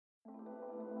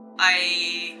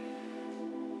I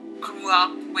grew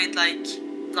up with like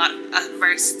not a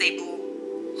very stable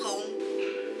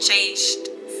home, changed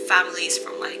families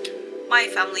from like my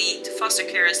family to foster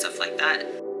care and stuff like that.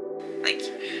 Like,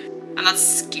 I'm not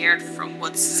scared from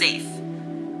what's safe.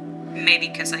 Maybe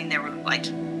because I never like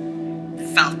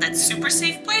felt that super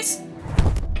safe place.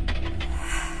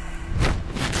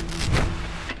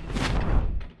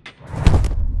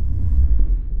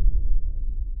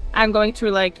 I'm going through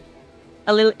like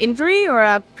a little injury or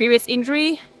a previous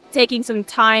injury, taking some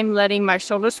time letting my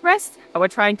shoulders rest. We're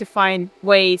trying to find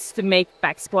ways to make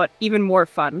back squat even more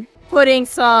fun. Putting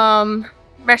some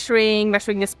measuring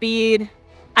the speed.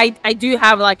 I do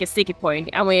have like a sticky point,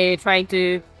 and we're trying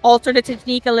to alter the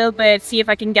technique a little bit, see if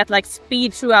I can get like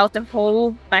speed throughout the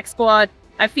whole back squat.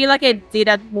 I feel like I did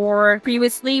that more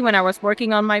previously when I was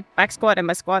working on my back squat and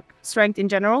my squat strength in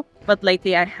general, but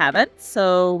lately I haven't.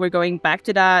 So we're going back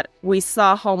to that. We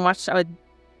saw how much I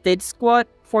did squat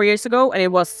 4 years ago, and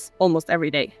it was almost every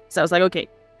day. So I was like, okay,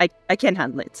 I can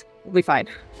handle it. We'll be fine.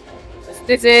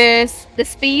 This is the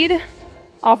speed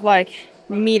of like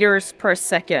meters per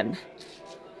second.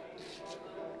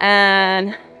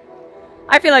 And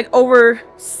I feel like over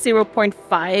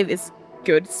 0.5 is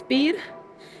good speed.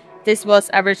 This was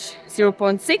average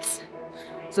 0.6,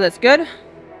 so that's good.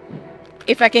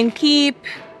 If I can keep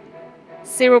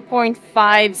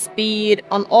 0.5 speed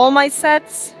on all my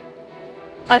sets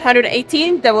at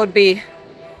 118, that would be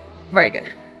very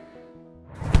good.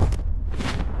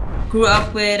 Grew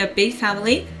up with a big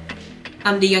family.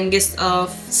 I'm the youngest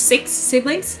of 6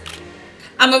 siblings.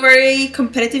 I'm a very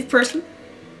competitive person.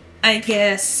 I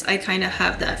guess I kind of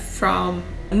have that from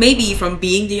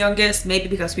being the youngest, maybe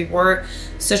because we were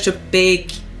such a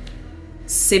big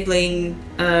sibling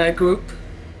group.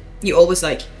 You always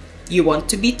you want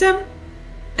to beat them,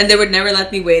 and they would never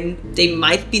let me win. They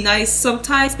might be nice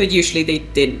sometimes, but usually they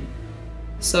didn't.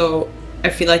 So I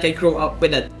feel like I grew up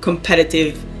with a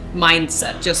competitive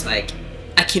mindset, just like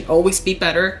I can always be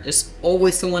better. There's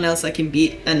always someone else I can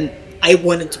beat, and I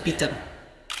wanted to beat them.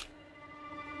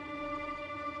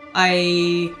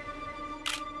 I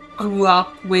grew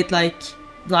up with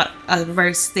not a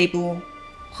very stable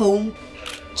home,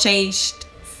 changed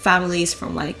families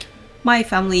from like my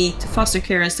family to foster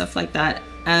care and stuff like that,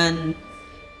 and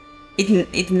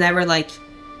it never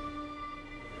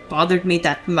bothered me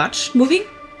that much moving.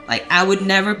 Like, I would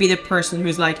never be the person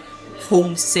who's like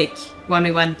homesick when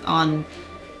we went on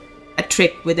a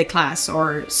trip with a class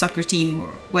or soccer team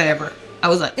or whatever. I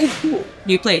was like, oh, cool,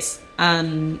 new place.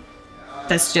 And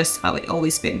that's just how it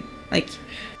always been. Like,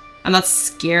 I'm not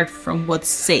scared from what's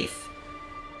safe.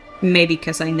 Maybe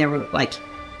because I never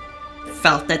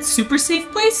felt that super safe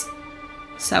place.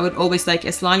 So I would always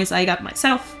as long as I got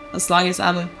myself, as long as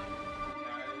I'm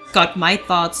got my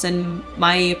thoughts and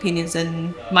my opinions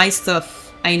and my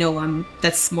stuff, I know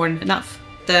that's more than enough.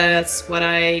 That's what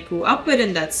I grew up with,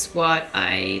 and that's what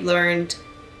I learned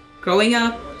growing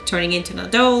up, turning into an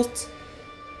adult.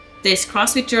 This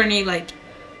CrossFit journey,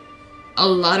 a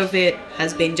lot of it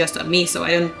has been just on me, so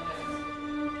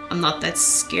I'm not that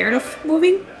scared of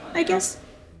moving, I guess.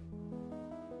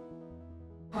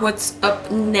 What's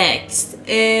up next?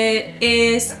 It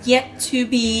is yet to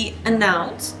be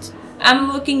announced.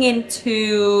 I'm looking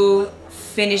into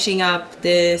finishing up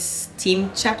this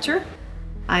team chapter.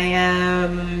 I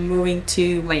am moving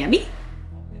to Miami.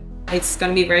 It's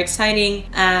gonna be very exciting,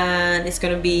 and it's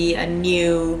gonna be a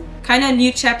new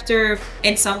chapter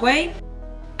in some way.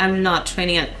 I'm not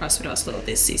training at CrossFit Oslo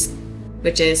this season,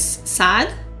 which is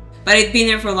sad, but I've been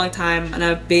there for a long time, and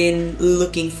I've been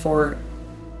looking for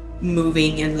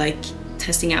moving and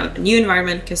testing out a new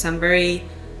environment, because I'm very,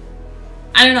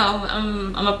 I don't know,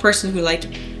 I'm a person who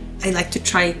I like to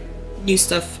try new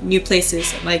stuff, new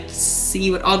places,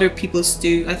 see what other people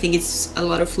do. I think it's a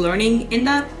lot of learning in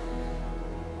that,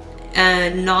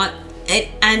 and not in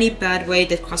any bad way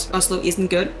that CrossFit Oslo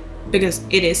isn't good, because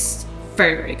it is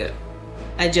very, very good.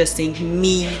 I just think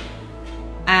me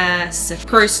as a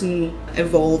person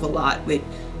evolve a lot with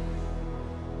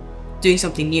doing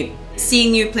something new.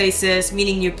 Seeing new places,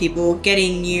 meeting new people,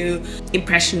 getting new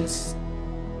impressions.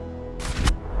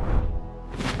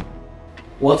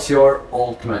 What's your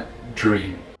ultimate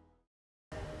dream?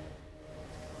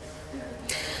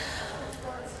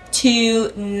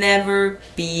 To never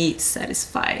be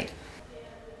satisfied.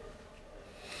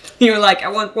 You're like, I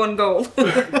want one goal.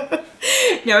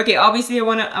 No, okay, obviously I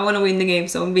wanna win the game,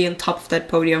 so I'm gonna be on top of that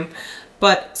podium.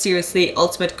 But seriously,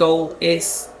 ultimate goal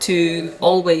is to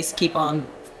always keep on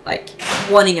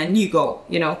wanting a new goal,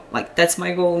 you know? That's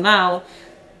my goal now.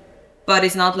 But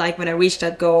it's not when I reach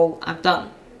that goal, I'm done.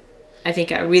 I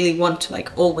think I really want to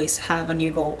always have a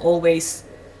new goal, always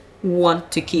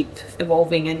want to keep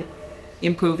evolving and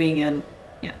improving and